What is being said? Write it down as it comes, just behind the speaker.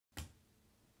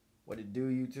What it do,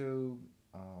 YouTube?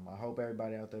 I hope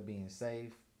everybody out there being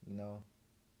safe,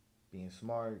 being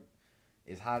smart.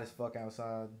 It's hot as fuck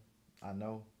outside. I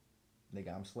know.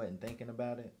 Nigga, I'm sweating thinking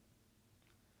about it.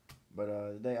 But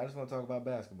today, I just want to talk about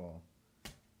basketball.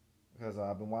 Because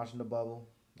I've been watching the bubble.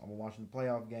 I've been watching the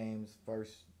playoff games.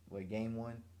 Game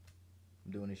one.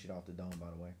 I'm doing this shit off the dome,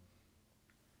 by the way.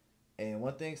 And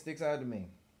one thing sticks out to me.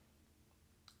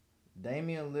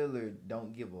 Damian Lillard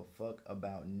don't give a fuck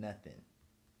about nothing.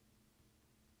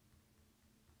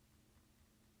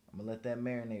 I'm going to let that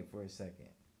marinate for a second.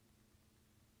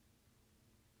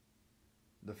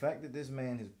 The fact that this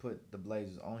man has put the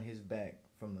Blazers on his back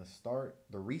from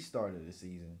the restart of the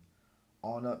season,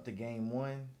 on up to game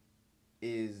one,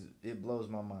 it blows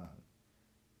my mind.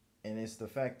 And it's the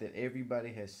fact that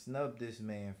everybody has snubbed this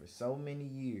man for so many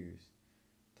years.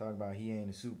 Talking about he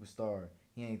ain't a superstar,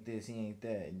 he ain't this, he ain't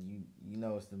that. And you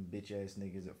know it's them bitch ass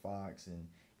niggas at Fox and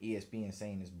ESPN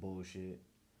saying this bullshit.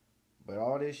 But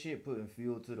all this shit putting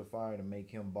fuel to the fire to make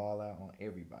him ball out on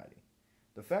everybody.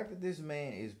 The fact that this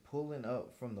man is pulling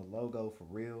up from the logo for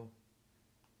real,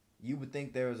 you would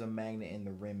think there was a magnet in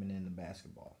the rim and in the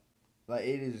basketball. Like,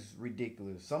 it is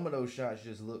ridiculous. Some of those shots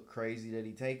just look crazy that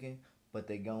he taking, but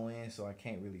they go in, so I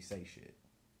can't really say shit.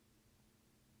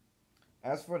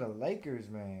 As for the Lakers,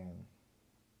 man,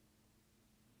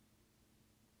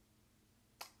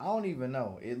 I don't even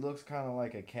know. It looks kind of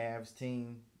like a Cavs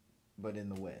team, but in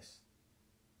the West.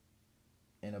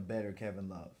 And a better Kevin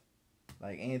Love.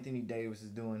 Like, Anthony Davis is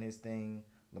doing his thing.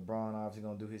 LeBron obviously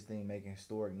going to do his thing, making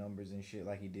historic numbers and shit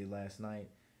like he did last night.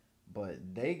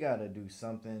 But they got to do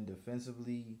something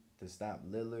defensively to stop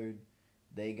Lillard.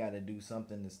 They got to do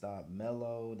something to stop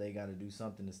Melo. They got to do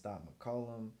something to stop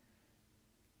McCollum.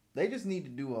 They just need to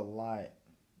do a lot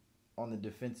on the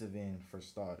defensive end for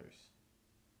starters.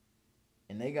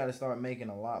 And they got to start making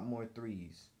a lot more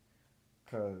threes.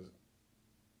 Because,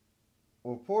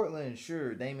 well, Portland,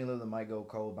 sure, Damian Lillard might go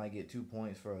cold, might get 2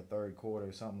 points for a third quarter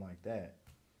or something like that.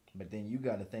 But then you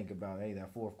got to think about, hey,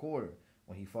 that fourth quarter,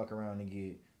 when he fuck around and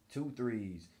get 2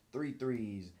 threes, 3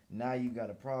 threes, now you got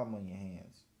a problem on your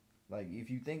hands. Like, if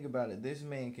you think about it, this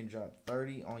man can drop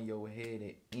 30 on your head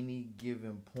at any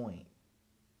given point.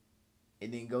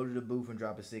 And then go to the booth and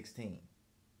drop a 16.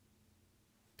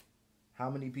 How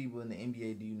many people in the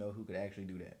NBA do you know who could actually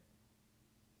do that?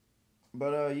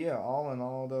 But yeah, all in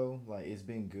all though, like, it's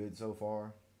been good so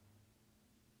far.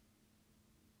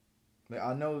 Like,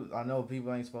 I know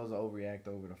people ain't supposed to overreact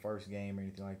over the first game or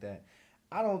anything like that.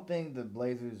 I don't think the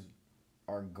Blazers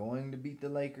are going to beat the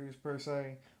Lakers per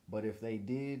se, but if they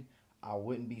did, I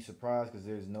wouldn't be surprised because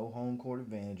there's no home court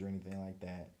advantage or anything like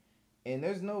that. And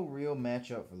there's no real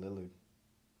matchup for Lillard.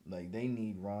 Like, they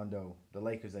need Rondo. The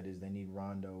Lakers, that is, they need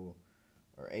Rondo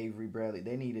or Avery Bradley.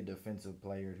 They need a defensive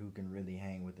player who can really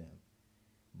hang with them.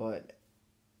 But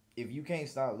if you can't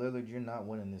stop Lillard, you're not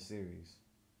winning this series.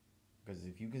 Because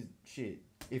if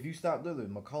you stop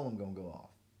Lillard, McCollum gonna go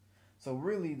off. So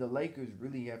really, the Lakers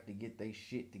really have to get their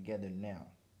shit together now.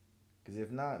 Because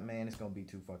if not, man, it's gonna be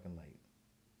too fucking late.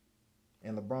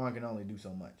 And LeBron can only do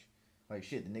so much. Like,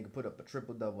 shit, the nigga put up a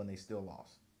triple-double and they still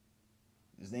lost.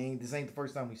 This ain't the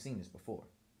first time we've seen this before.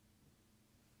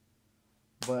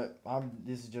 But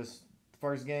this is just the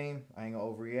first game. I ain't gonna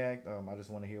overreact. I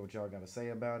just want to hear what y'all got to say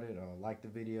about it. Like the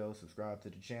video, subscribe to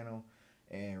the channel,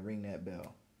 and ring that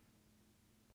bell.